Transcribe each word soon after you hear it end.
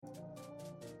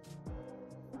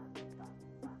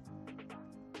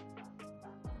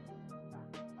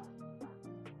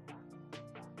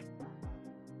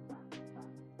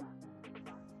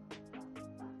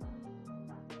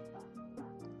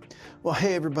Well,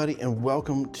 hey everybody, and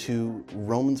welcome to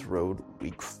Romans Road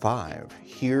Week 5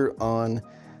 here on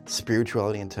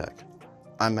Spirituality and Tech.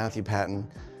 I'm Matthew Patton,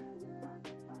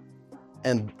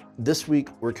 and this week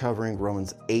we're covering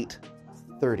Romans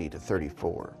 8:30 to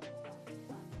 34.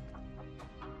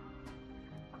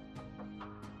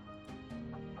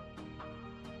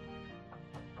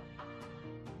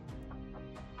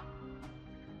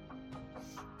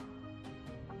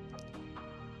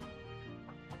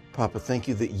 Papa, thank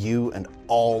you that you and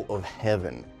all of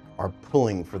heaven are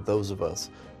pulling for those of us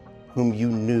whom you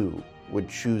knew would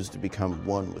choose to become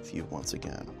one with you once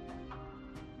again.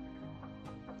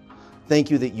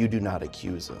 Thank you that you do not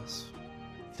accuse us.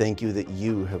 Thank you that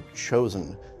you have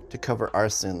chosen to cover our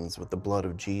sins with the blood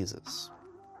of Jesus.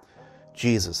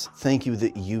 Jesus, thank you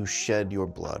that you shed your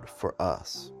blood for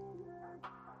us.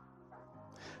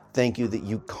 Thank you that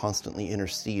you constantly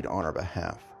intercede on our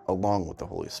behalf, along with the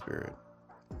Holy Spirit.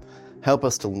 Help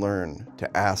us to learn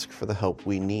to ask for the help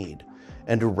we need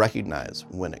and to recognize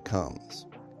when it comes.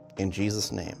 In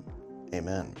Jesus' name,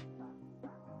 amen.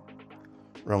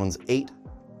 Romans 8,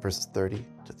 verses 30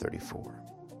 to 34.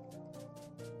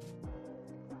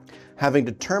 Having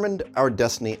determined our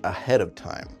destiny ahead of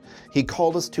time, he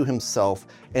called us to himself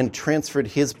and transferred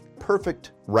his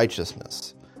perfect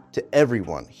righteousness to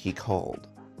everyone he called.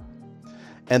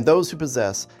 And those who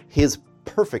possess his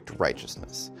perfect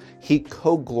righteousness, he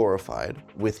co-glorified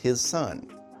with his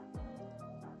Son.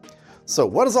 So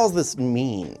what does all this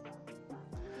mean?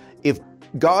 If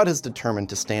God has determined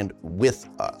to stand with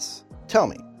us, tell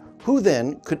me, who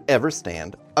then could ever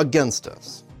stand against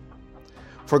us?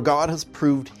 For God has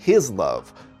proved his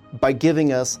love by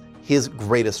giving us his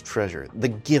greatest treasure, the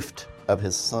gift of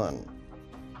his Son.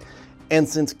 And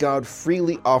since God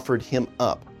freely offered him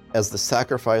up as the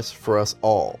sacrifice for us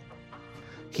all,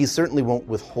 he certainly won't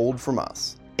withhold from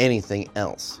us anything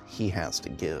else he has to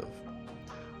give.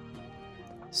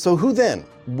 So who then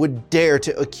would dare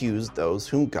to accuse those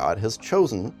whom God has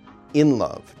chosen in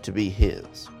love to be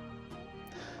his?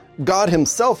 God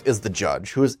himself is the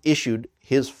judge who has issued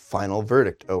his final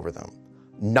verdict over them.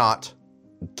 Not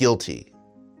guilty.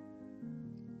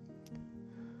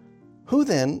 Who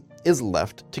then is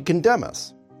left to condemn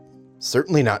us?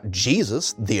 Certainly not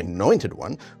Jesus, the Anointed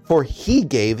One, for he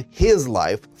gave his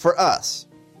life for us.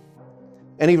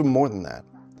 And even more than that,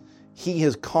 he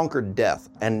has conquered death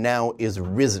and now is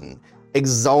risen,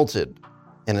 exalted,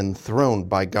 and enthroned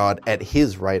by God at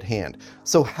his right hand.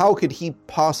 So how could he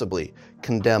possibly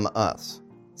condemn us,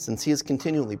 since he is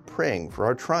continually praying for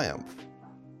our triumph?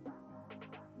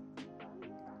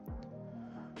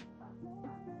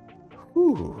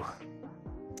 Whew.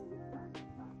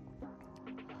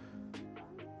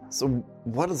 So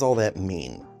what does all that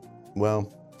mean?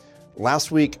 Well,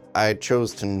 last week I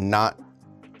chose to not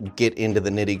get into the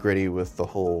nitty-gritty with the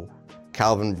whole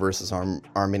Calvin versus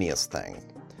Arminius thing.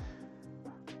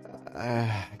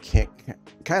 I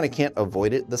can't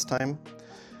avoid it this time.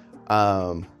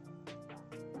 The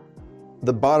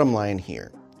bottom line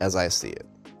here, as I see it,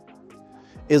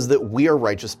 is that we are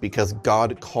righteous because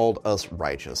God called us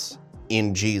righteous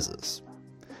in Jesus.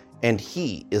 And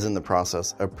he is in the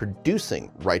process of producing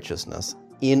righteousness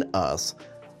in us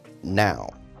now.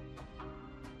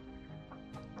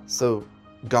 So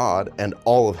God and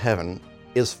all of heaven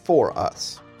is for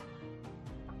us.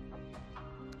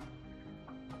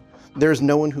 There is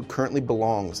no one who currently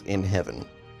belongs in heaven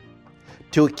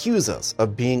to accuse us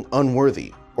of being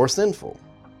unworthy or sinful.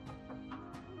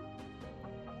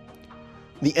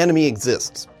 The enemy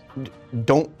exists.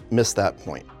 Don't miss that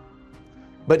point.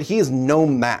 But he is no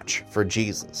match for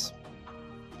Jesus,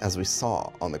 as we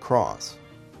saw on the cross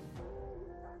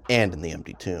and in the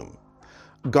empty tomb.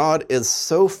 God is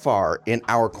so far in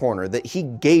our corner that he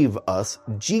gave us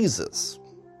Jesus.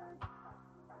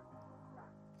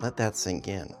 Let that sink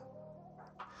in.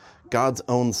 God's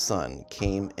own Son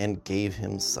came and gave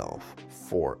himself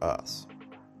for us.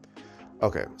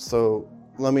 Okay, so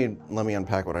let me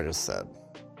unpack what I just said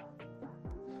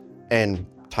and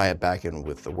tie it back in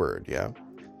with the word, yeah?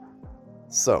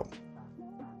 So,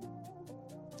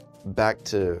 back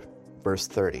to verse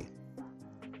 30.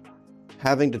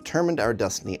 Having determined our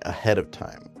destiny ahead of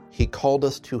time, he called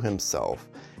us to himself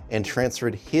and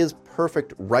transferred his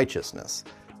perfect righteousness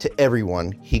to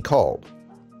everyone he called.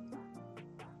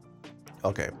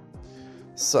 Okay,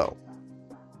 so,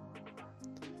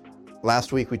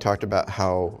 last week we talked about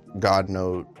how God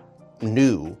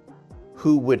knew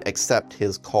who would accept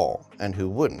his call and who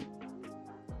wouldn't.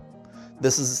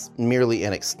 This is merely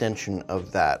an extension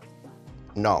of that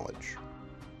knowledge.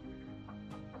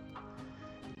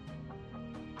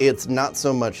 It's not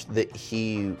so much that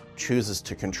he chooses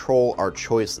to control our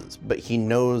choices, but he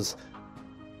knows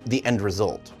the end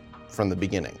result from the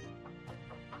beginning.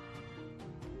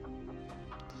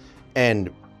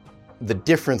 And the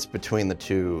difference between the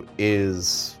two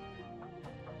is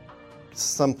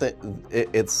something,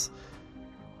 it's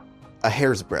a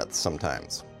hair's breadth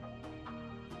sometimes.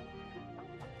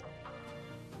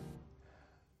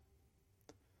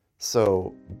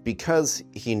 So, because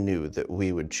he knew that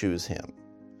we would choose him,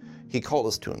 he called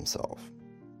us to himself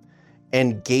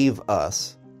and gave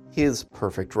us his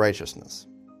perfect righteousness.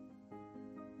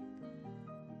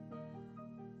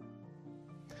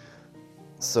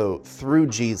 So, through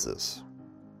Jesus,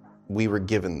 we were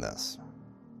given this.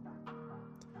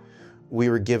 We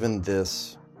were given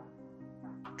this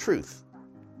truth,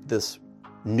 this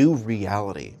new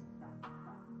reality,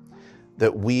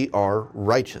 that we are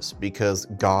righteous because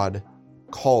God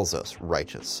calls us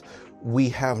righteous. We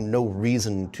have no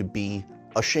reason to be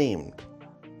ashamed.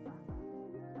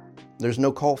 There's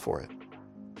no call for it.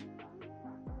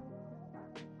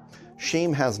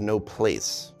 Shame has no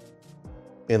place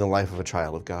in the life of a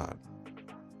child of God,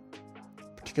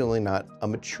 particularly not a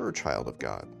mature child of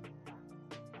God.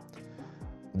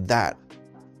 That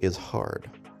is hard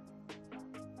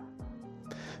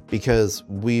because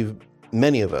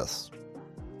many of us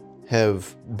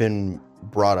have been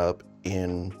brought up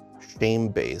in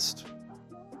shame-based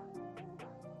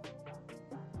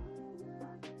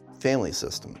family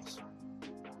systems,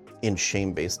 in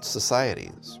shame-based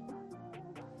societies.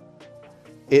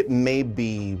 It may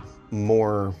be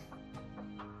more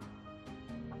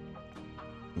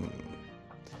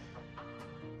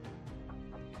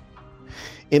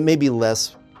it may be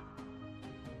less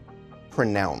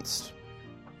pronounced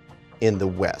in the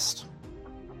West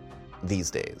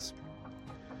these days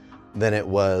than it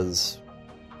was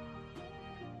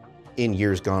in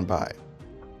years gone by,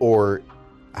 or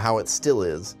how it still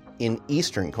is in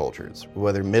Eastern cultures,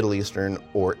 whether Middle Eastern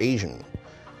or Asian.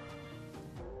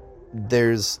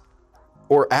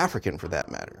 Or African for that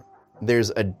matter. There's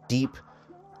a deep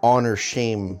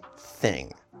honor-shame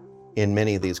thing in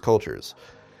many of these cultures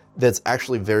that's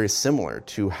actually very similar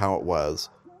to how it was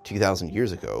 2,000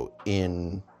 years ago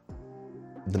in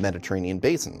the Mediterranean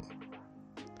basin.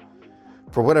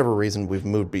 For whatever reason, we've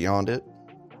moved beyond it,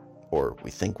 or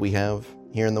we think we have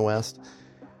here in the West.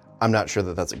 I'm not sure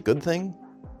that that's a good thing,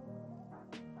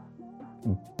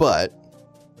 but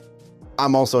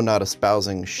I'm also not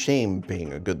espousing shame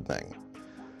being a good thing.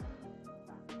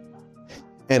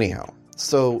 Anyhow,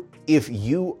 so if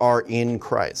you are in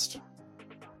Christ,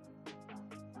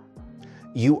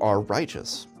 you are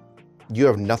righteous. You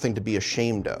have nothing to be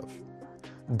ashamed of.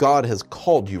 God has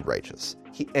called you righteous,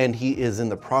 and he is in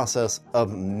the process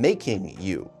of making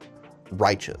you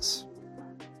righteous.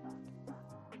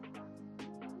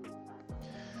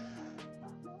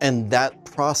 And that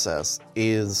process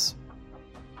is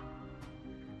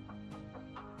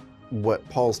what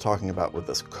Paul's talking about with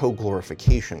this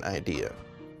co-glorification idea,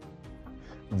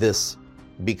 this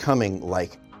becoming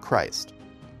like Christ.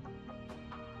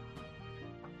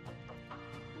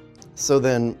 So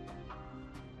then,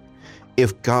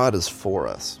 if God is for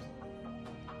us,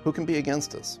 who can be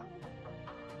against us?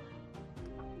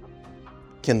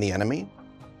 Can the enemy?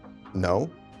 No.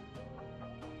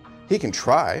 He can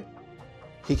try.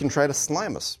 He can try to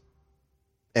slime us.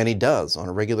 And he does on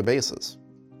a regular basis.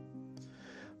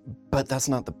 But that's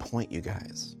not the point, you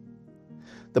guys.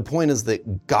 The point is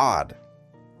that God,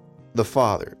 the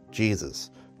Father,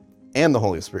 Jesus, and the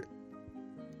Holy Spirit,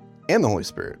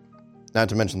 not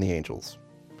to mention the angels,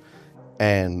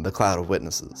 and the cloud of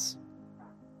witnesses,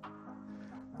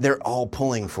 they're all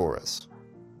pulling for us.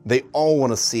 They all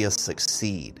want to see us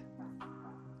succeed.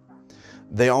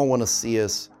 They all want to see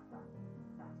us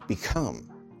become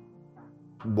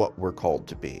what we're called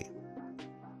to be.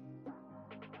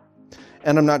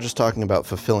 And I'm not just talking about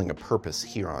fulfilling a purpose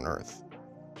here on earth.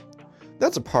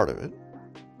 That's a part of it.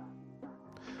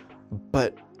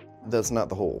 But that's not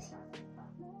the whole.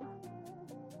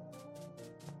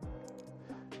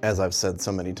 As I've said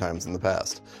so many times in the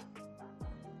past,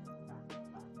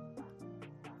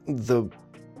 the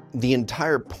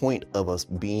entire point of us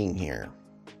being here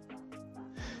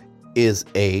is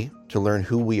A, to learn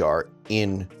who we are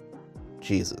in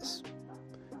Jesus,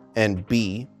 and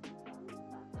B,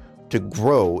 to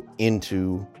grow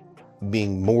into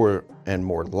being more and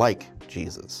more like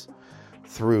Jesus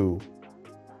through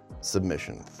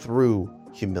submission, through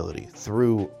humility,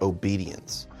 through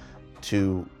obedience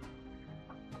to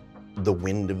the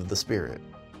wind of the Spirit.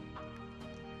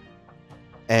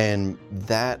 And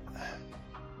that's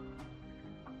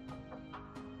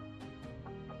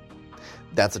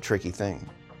a tricky thing.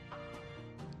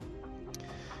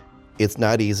 It's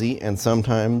not easy, and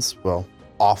sometimes, well,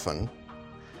 often,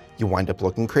 you wind up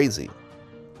looking crazy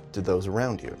to those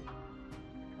around you.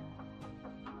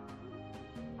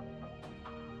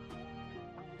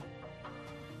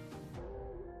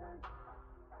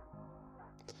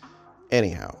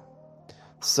 Anyhow,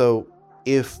 so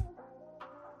if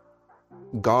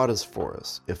God is for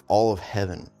us, if all of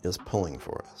heaven is pulling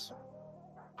for us,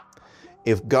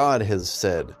 if God has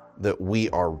said that we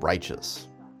are righteous,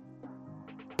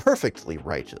 perfectly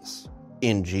righteous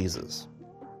in Jesus,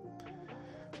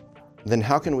 then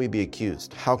how can we be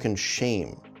accused? How can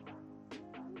shame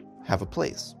have a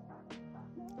place?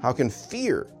 How can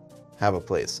fear have a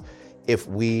place if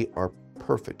we are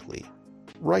perfectly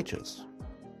righteous?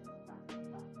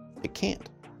 It can't.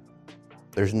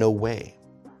 There's no way.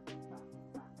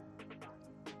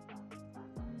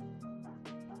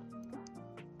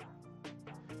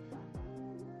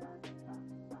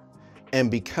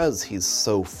 And because he's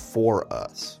so for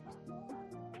us,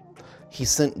 he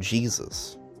sent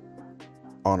Jesus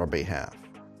on our behalf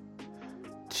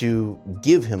to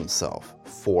give himself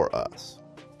for us.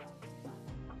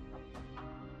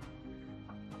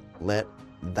 Let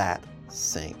that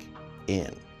sink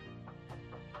in.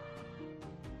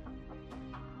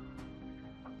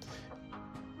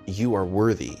 You are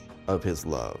worthy of his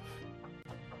love.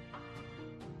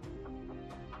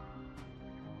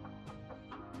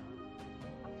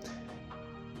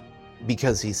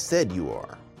 Because he said you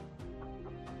are.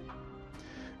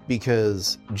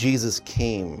 Because Jesus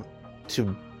came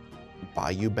to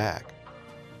buy you back.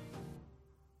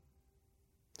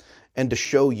 And to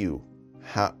show you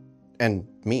how, and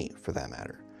me for that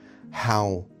matter,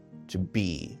 how to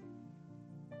be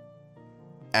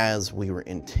as we were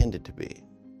intended to be.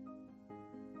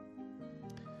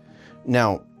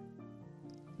 Now,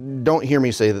 don't hear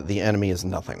me say that the enemy is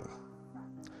nothing.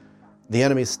 The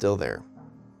enemy's still there.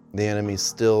 The enemy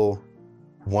still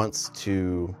wants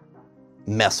to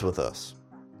mess with us.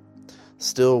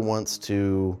 Still wants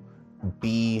to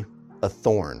be a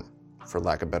thorn, for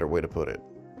lack of a better way to put it.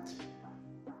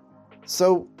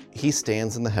 So he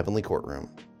stands in the heavenly courtroom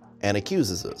and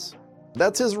accuses us.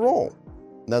 That's his role.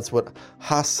 That's what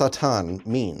Ha-Satan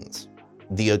means,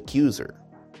 the accuser.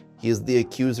 He is the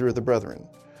accuser of the brethren.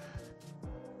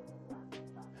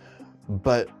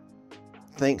 But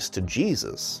thanks to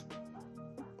Jesus,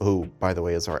 who, by the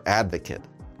way, is our advocate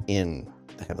in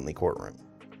the heavenly courtroom,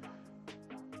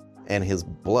 and his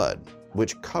blood,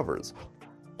 which covers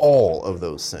all of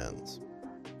those sins,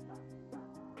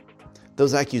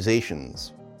 those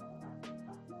accusations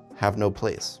have no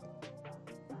place.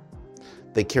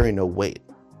 They carry no weight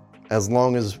as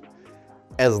long as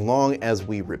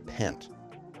we repent.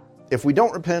 If we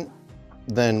don't repent,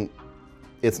 then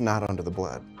it's not under the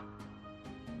blood.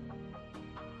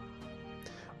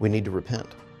 We need to repent.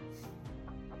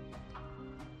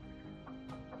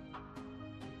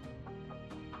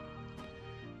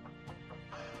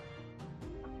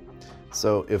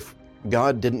 So if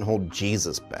God didn't hold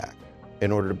Jesus back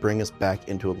in order to bring us back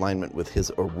into alignment with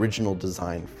his original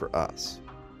design for us,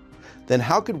 then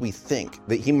how could we think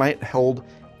that he might hold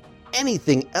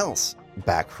anything else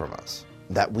back from us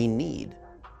that we need?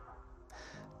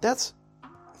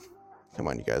 Come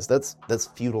on, you guys, that's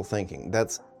futile thinking.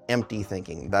 That's empty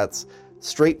thinking. That's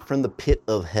straight from the pit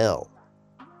of hell.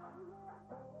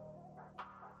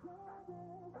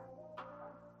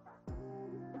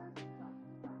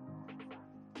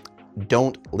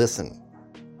 Don't listen.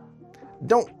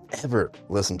 Don't ever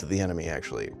listen to the enemy,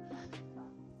 actually.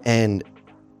 And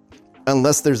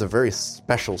unless there's a very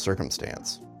special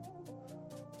circumstance,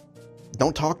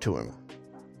 don't talk to him.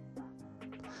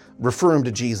 Refer him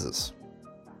to Jesus.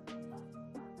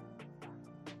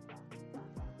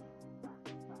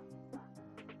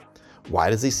 Why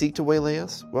does he seek to waylay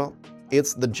us? Well,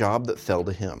 it's the job that fell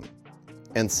to him.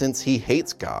 And since he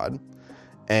hates God,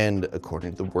 and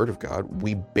according to the Word of God,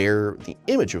 we bear the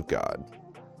image of God,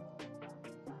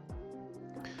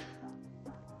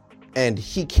 and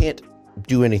he can't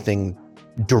do anything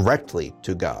directly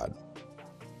to God,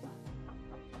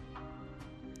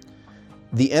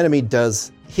 the enemy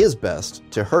does his best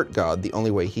to hurt God the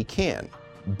only way he can,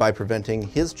 by preventing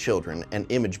his children and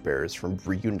image bearers from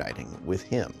reuniting with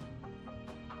him.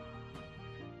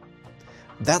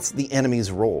 That's the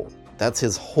enemy's role. That's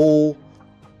his whole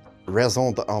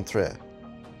raison d'être.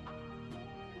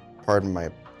 Pardon my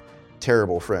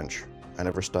terrible French. I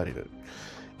never studied it.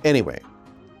 Anyway,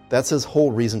 that's his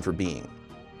whole reason for being,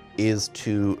 is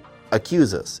to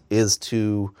accuse us, is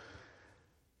to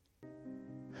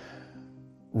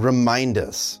remind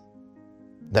us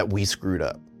that we screwed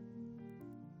up,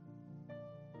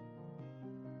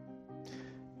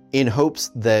 in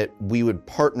hopes that we would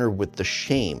partner with the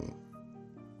shame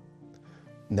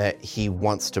that he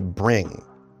wants to bring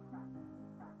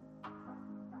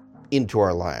into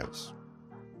our lives.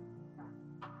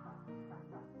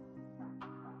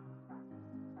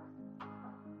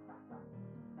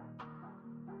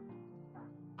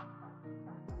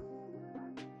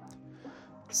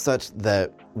 Such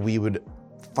that we would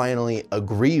finally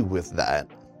agree with that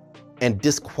and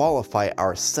disqualify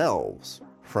ourselves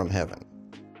from heaven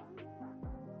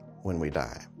when we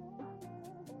die.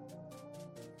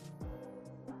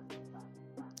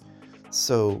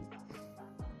 So,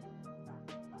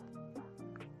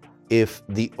 if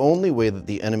the only way that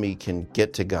the enemy can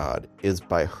get to God is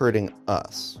by hurting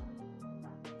us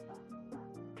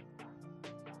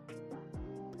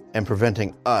and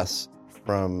preventing us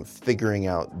from figuring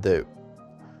out that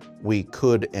we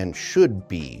could and should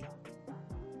be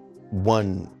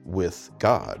one with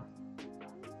God,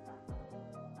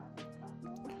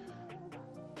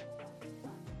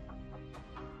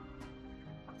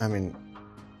 I mean,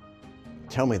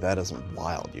 tell me that isn't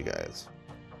wild, you guys.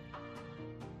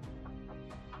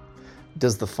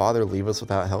 Does the Father leave us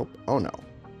without help? Oh no.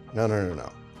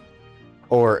 No.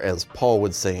 Or as Paul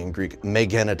would say in Greek,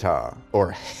 megenita,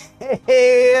 or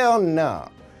hell no.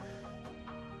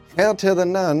 Hell to the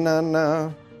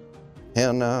no.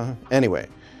 Hell no. Anyway,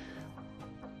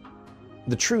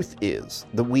 the truth is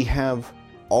that we have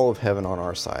all of heaven on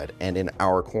our side and in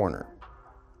our corner.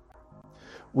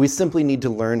 We simply need to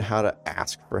learn how to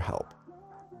ask for help,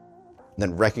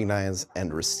 then recognize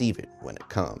and receive it when it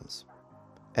comes.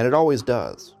 And it always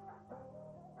does.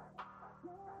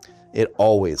 It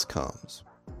always comes.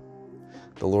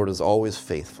 The Lord is always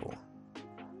faithful.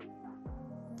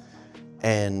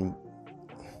 And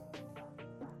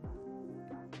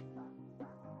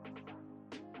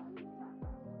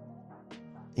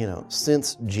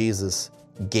since Jesus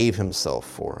gave himself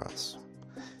for us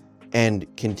and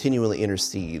continually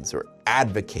intercedes or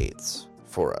advocates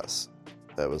for us,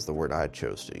 that was the word I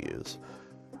chose to use,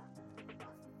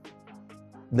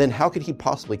 then how could he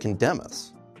possibly condemn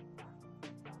us?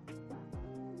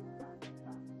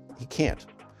 He can't.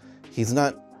 He doesn't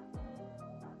have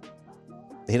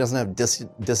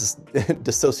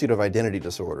dissociative identity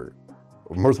disorder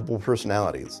or multiple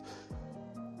personalities.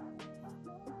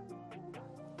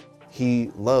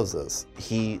 He loves us.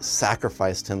 He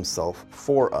sacrificed himself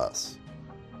for us.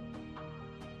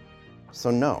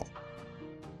 So no,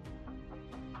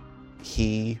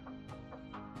 he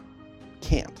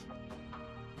can't.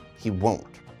 He won't.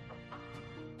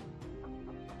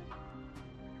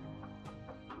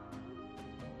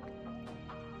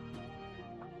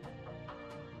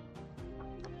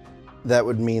 That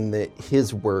would mean that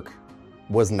his work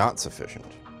was not sufficient.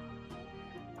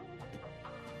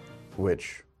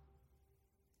 Which,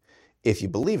 if you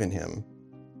believe in him,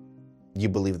 you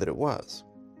believe that it was.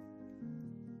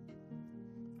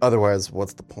 Otherwise,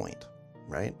 what's the point,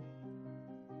 right?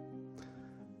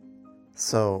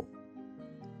 So,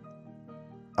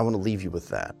 I want to leave you with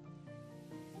that.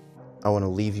 I want to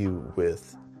leave you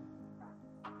with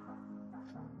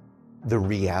the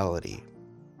reality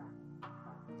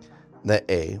that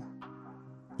A,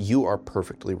 you are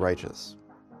perfectly righteous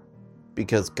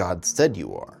because God said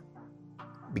you are,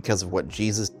 because of what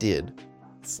Jesus did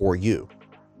for you.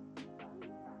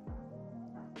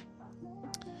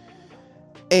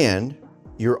 And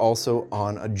you're also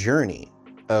on a journey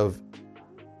of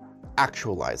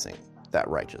actualizing that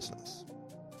righteousness,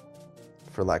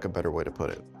 for lack of a better way to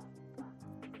put it,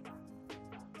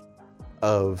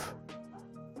 of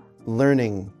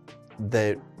learning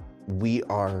that we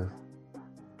are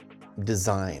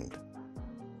designed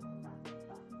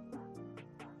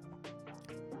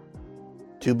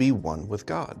to be one with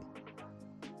God.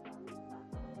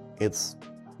 It's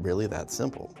really that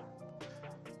simple.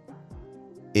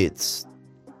 It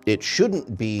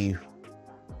shouldn't be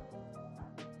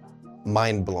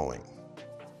mind-blowing,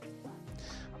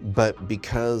 but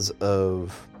because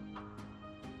of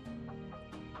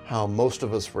how most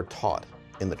of us were taught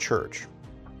in the church,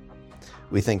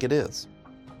 we think it is.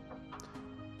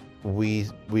 We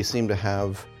seem to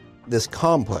have this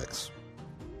complex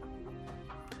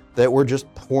that we're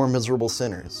just poor, miserable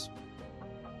sinners.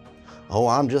 Oh,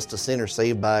 I'm just a sinner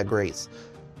saved by grace.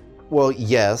 Well,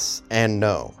 yes and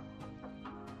no.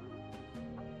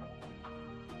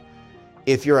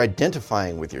 If you're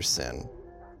identifying with your sin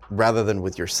rather than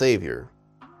with your Savior,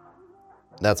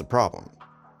 that's a problem.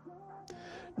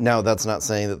 Now, that's not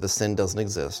saying that the sin doesn't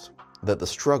exist, that the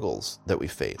struggles that we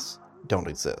face don't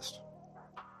exist.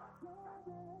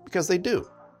 Because they do.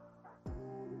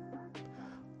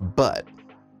 But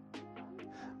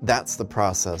that's the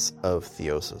process of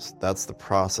theosis. That's the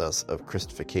process of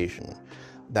Christification.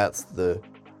 That's the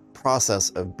process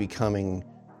of becoming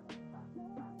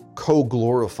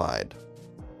co-glorified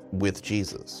with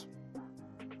Jesus.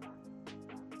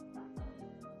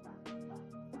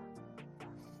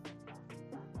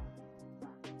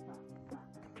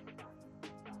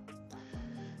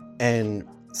 And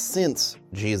since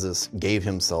Jesus gave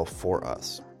himself for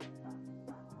us,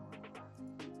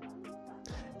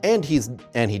 and he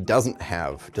doesn't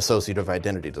have dissociative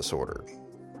identity disorder,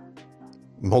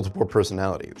 multiple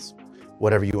personalities,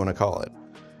 whatever you want to call it.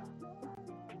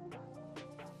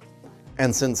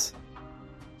 And since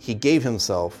he gave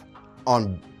himself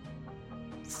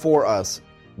for us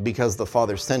because the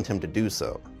Father sent him to do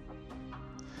so,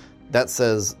 that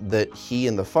says that he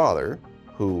and the Father,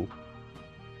 who,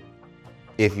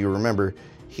 if you remember,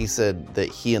 he said that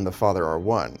he and the Father are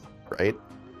one, right?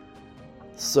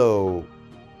 So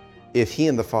if he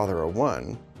and the Father are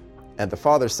one, and the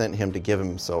Father sent him to give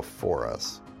himself for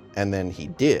us, and then he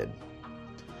did,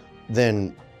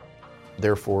 then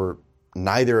therefore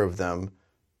neither of them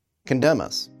condemn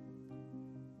us.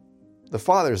 The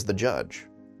Father's the judge,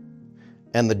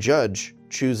 and the judge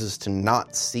chooses to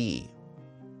not see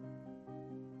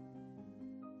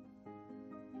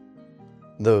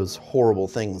those horrible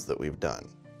things that we've done,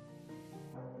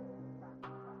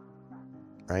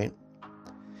 right?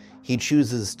 He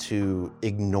chooses to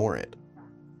ignore it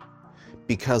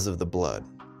because of the blood,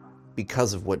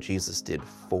 because of what Jesus did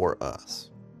for us.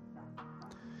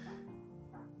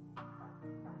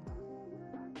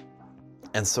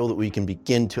 And so that we can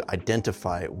begin to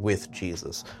identify with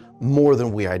Jesus more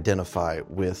than we identify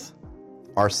with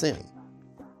our sin.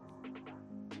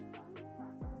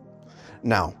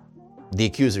 Now, the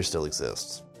accuser still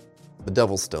exists. The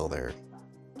devil's still there.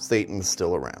 Satan's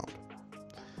still around.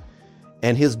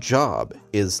 And his job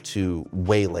is to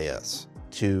waylay us,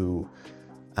 to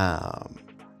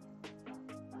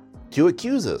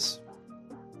accuse us.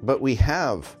 But we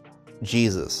have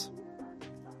Jesus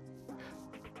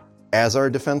as our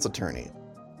defense attorney,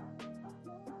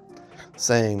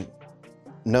 saying,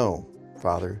 no,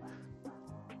 Father,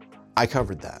 I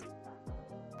covered that.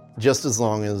 Just as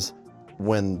long as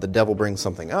when the devil brings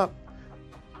something up,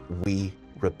 we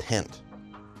repent.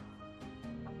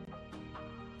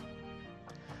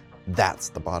 That's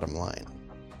the bottom line.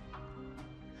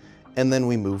 And then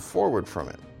we move forward from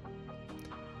it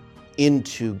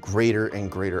into greater and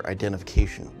greater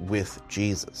identification with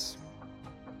Jesus.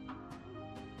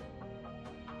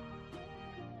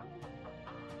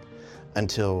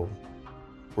 Until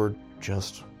we're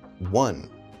just one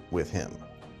with him.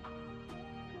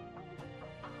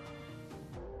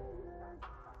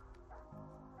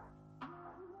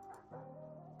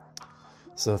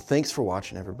 So thanks for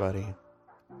watching, everybody.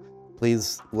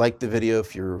 Please like the video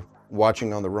if you're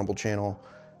watching on the Rumble channel.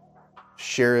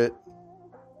 Share it.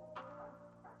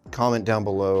 Comment down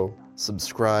below.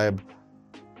 Subscribe.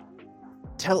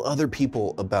 Tell other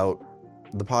people about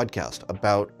the podcast,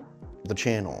 about the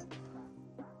channel.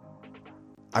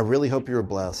 I really hope you're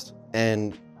blessed.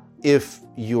 And if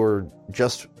you're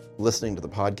just listening to the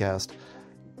podcast,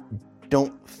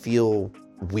 don't feel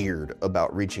weird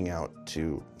about reaching out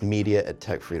to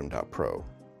media@techfreedom.pro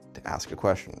to ask a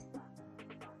question.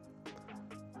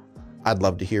 I'd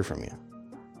love to hear from you.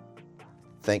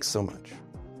 Thanks so much.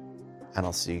 And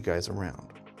I'll see you guys around.